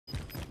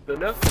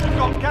Enough? We've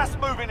got gas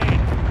moving in.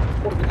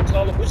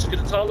 We should get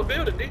a taller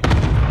building, nigga.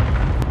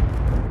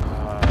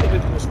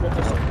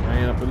 I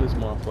ain't up in this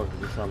motherfucker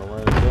just trying to run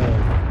his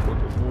down. What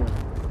the fuck?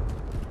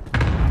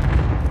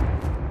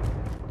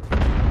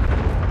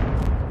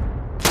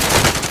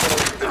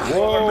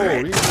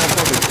 Whoa, these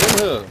motherfuckers in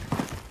here.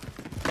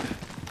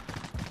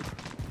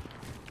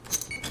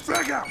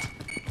 Frag out.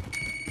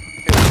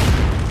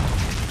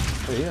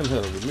 Hey, he in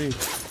here with me.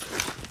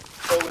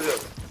 Over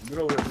there. Get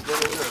over there. Go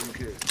over there, you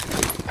kid.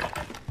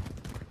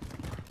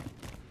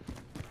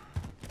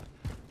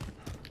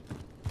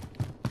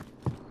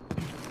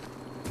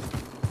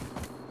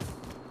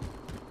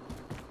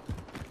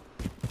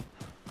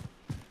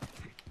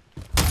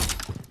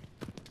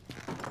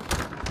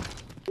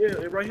 Yeah,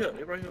 they're right here.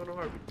 They're right here on the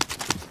harbor.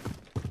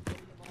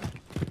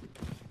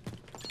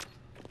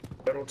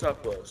 Right on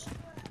top of us.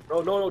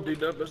 No,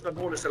 dude. Let's not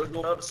go on this side. Let's go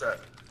on the other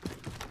side.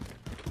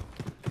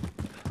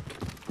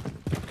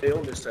 They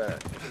on this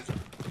side.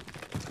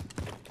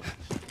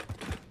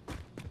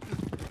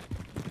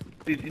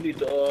 You need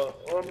the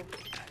armor?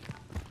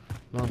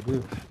 No, I'm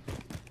good.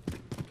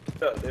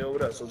 Yeah, they over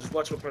there. So just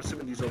watch what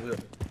proximities over here.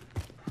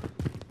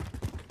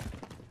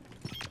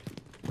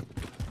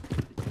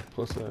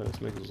 Plus, this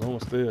nigga's on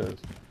the stairs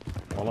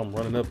while I'm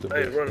running up the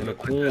Hey, bitch in the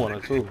corner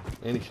too.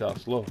 And he shot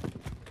slow.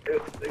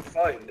 They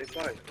fighting. They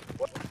fighting.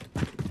 What?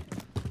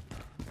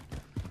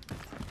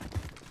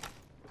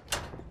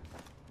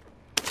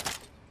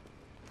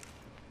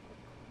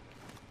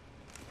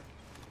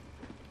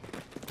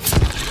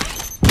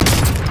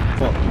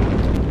 Fuck.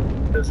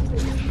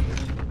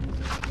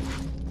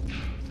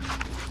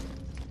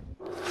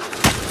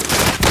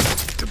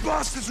 The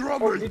bastards are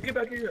on Oh, me. get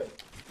back in here.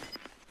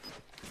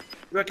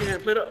 Get back in here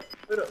and play it up.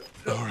 Play it up.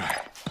 All right.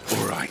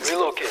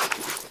 Relocate.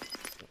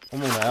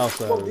 I'm on the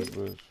outside of this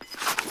bitch.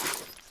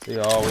 He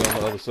all the way on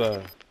the other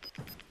side.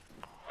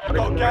 We've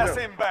got gas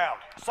inbound.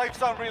 Safe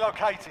zone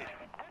relocated.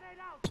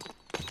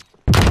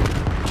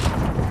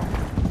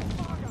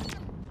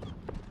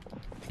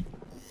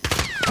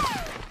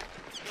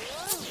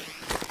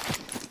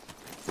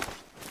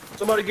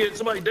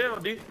 Somebody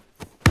down, D.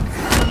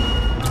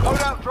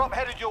 Loadout drop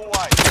headed your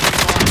way.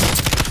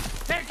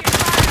 Take it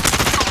back!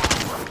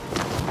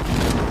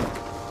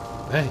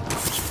 Dang.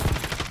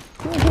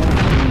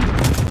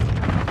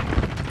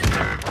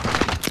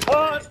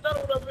 Oh, it's not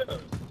what I'm in.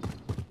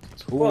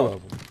 Two of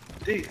them.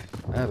 D.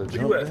 I had to jump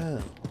you at?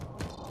 down.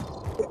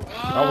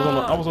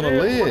 I was on the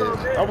ledge.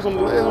 I was on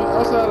the ledge on the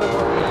outside of the...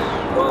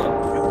 Well,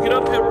 you can get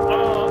up here. Oh,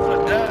 I'm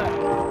gonna die.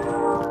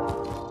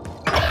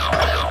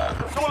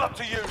 It's all up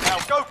to you now.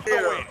 Go for the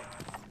win.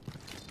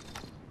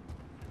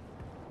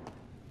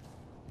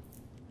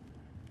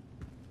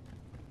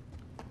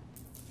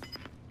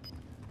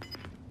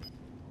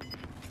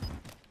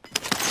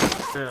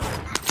 Yeah.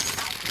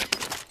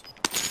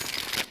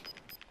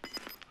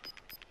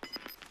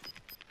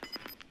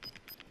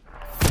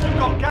 We've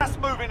got gas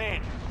moving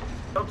in.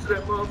 Up to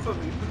that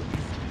motherfucker. You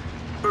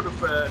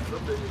certified.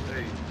 Up there,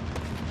 hey.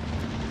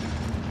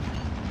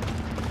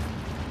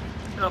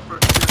 Now for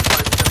this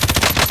fight.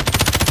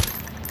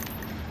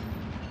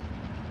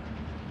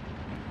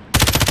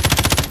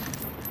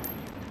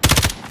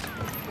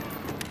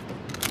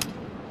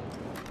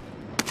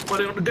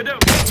 But get down,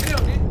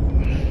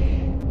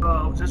 I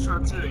was just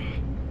trying to tell you.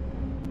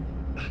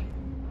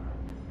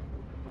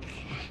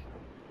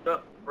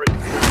 Break.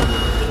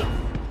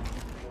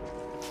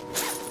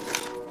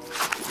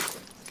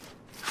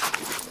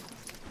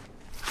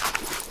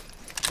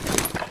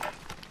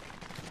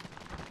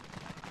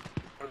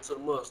 Run to the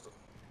mustard.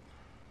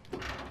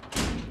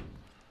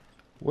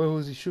 Where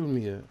was he shooting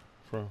me at?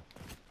 From?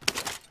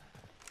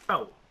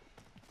 Oh.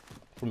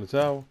 From the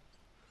tower?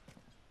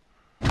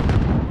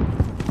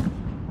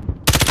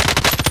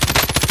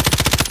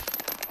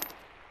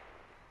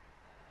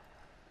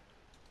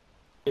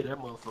 Hey, that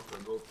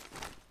motherfucker go.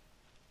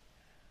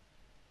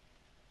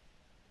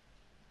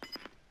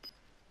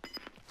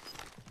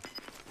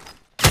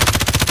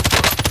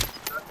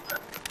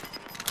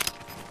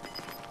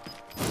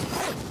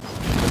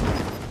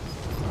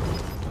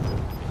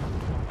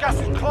 Gas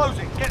is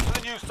closing. Get to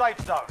the new safe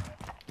zone.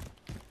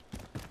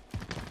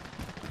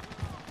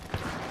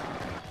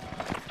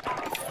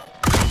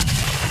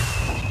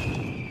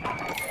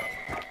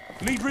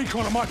 Lead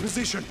recon on my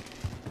position.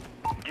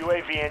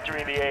 UAV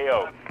entering the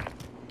AO.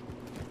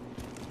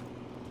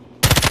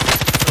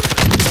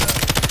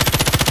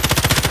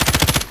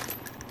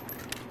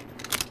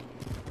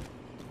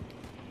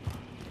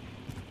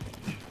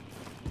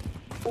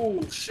 Oh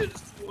shit,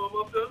 it's two of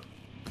them up there.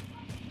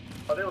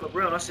 Oh, they on the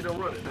ground. I see them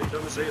running. They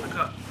done say in the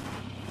car.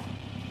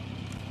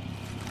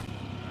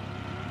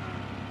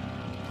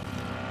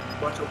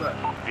 Watch your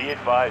back. Be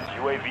advised,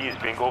 UAV is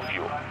bingo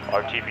fuel.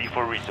 RTB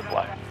for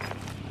resupply.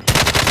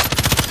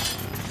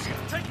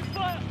 Take your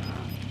fire!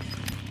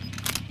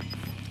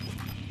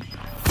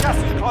 Gas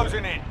is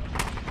closing in.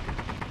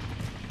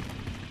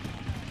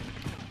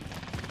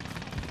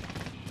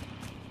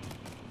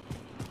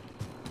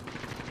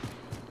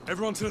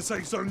 Everyone to the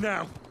safe zone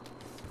now.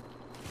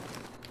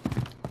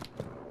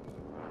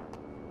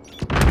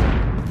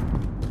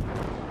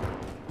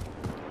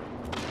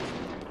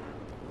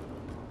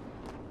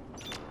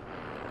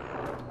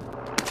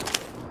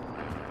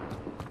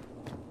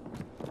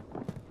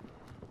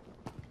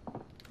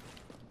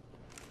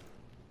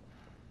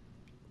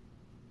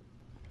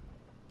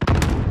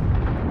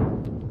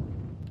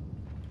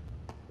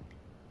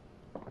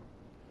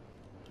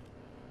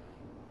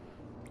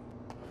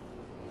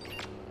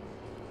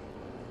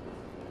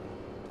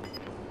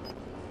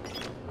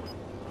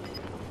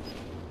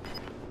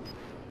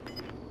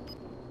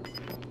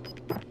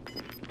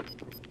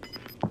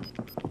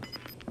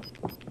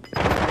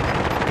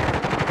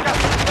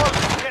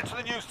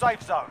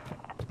 safe zone.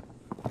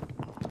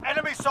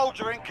 Enemy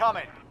soldier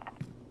incoming.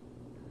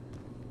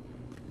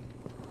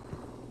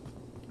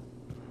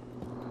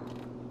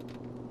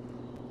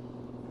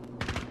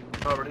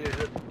 Already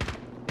hit.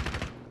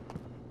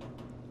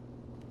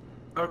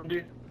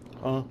 Already.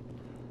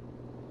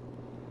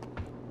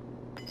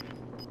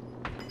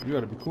 You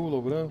gotta be cool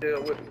over there. Yeah,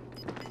 with me.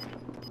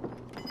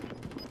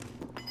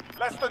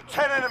 Less than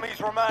 10 enemies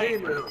remain. Hey,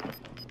 man.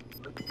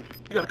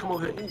 You gotta come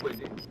over here anyway,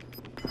 dude.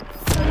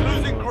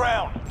 Losing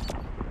ground.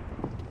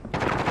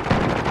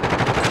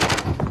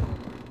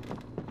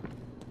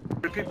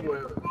 3 people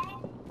were.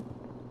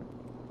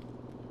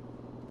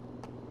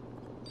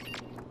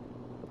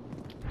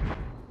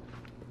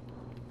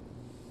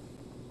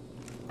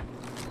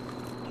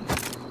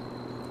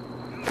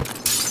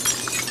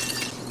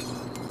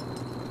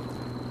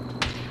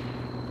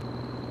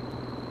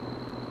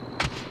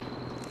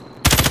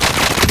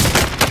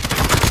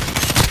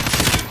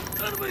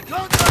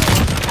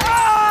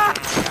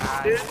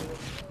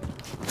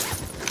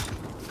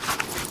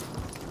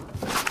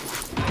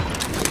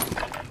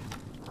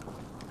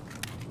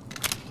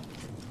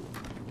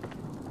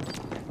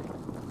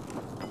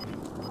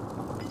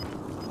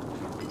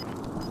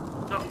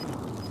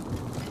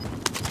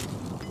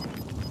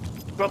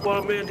 Drop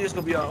on me, and this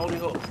gonna be our only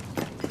hope.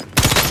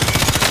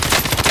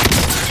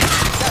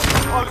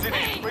 Closing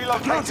in.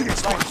 Relocating to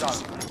safe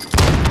zone.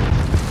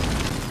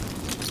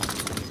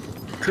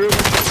 True.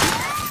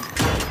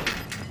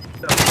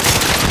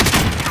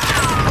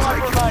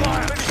 Five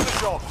remain. Finish the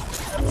job.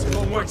 It's a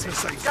long way to the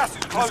safe. Gas is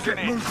Let's closing get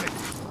in. moving.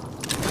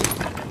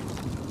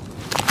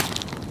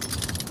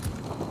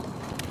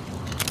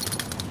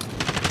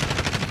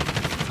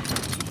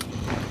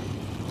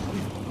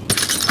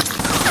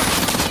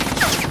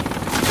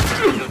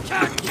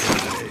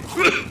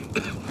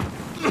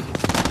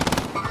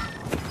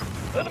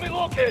 Enemy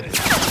located.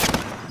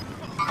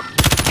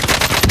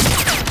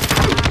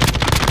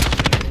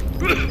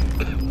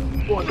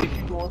 Go on,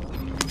 keep going.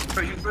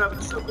 Hey, you grab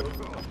yourself, though.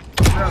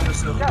 Grab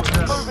yourself. Gas is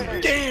moving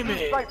in. Damn it!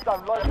 Safe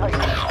zone located.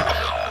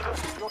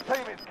 Your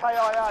team is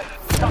KIA.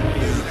 It's up to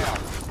you now.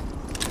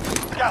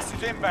 Gas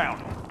is inbound.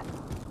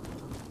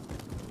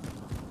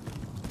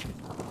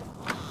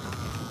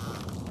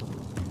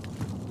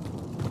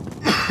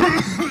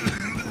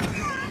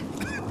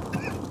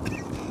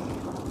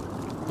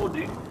 Go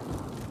deep.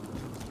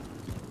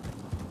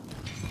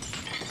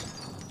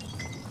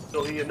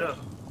 Don't hear enough.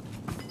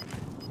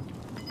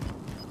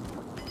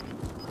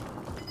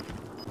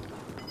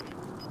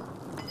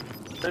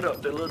 Stand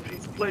up, that little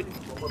piece of plate.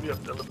 Let me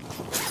up there.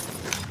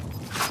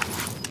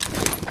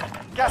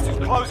 Gas is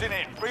closing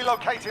in.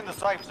 Relocating the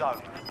safe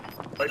zone.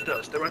 Right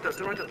there, stay right there,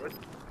 stay right there. Right?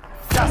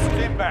 Gas is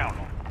inbound.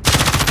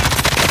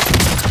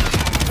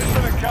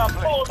 Mission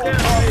accomplished. Oh, All damn.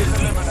 targets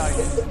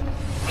eliminated.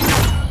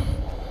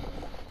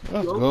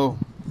 Let's go.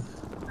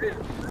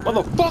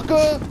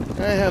 Motherfucker!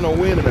 I ain't had no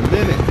win in a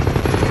minute.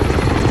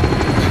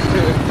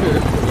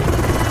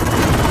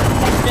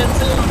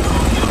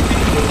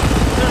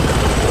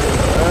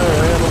 I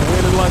had no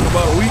win in like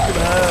about a week and a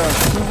half,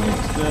 2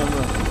 weeks damn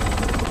near.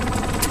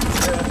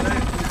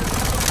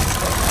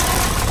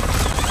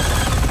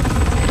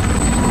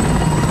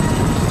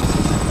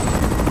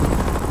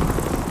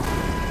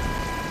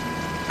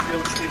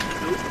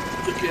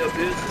 Took care of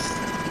business.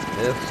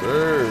 Yes,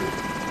 sir.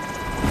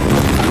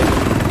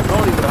 I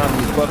don't even know how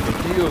many fucking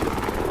kills. I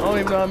don't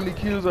even know how many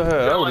kills I had.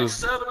 Got I like was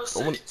 7 or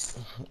 6.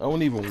 I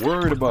wasn't even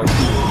worried about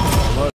kills.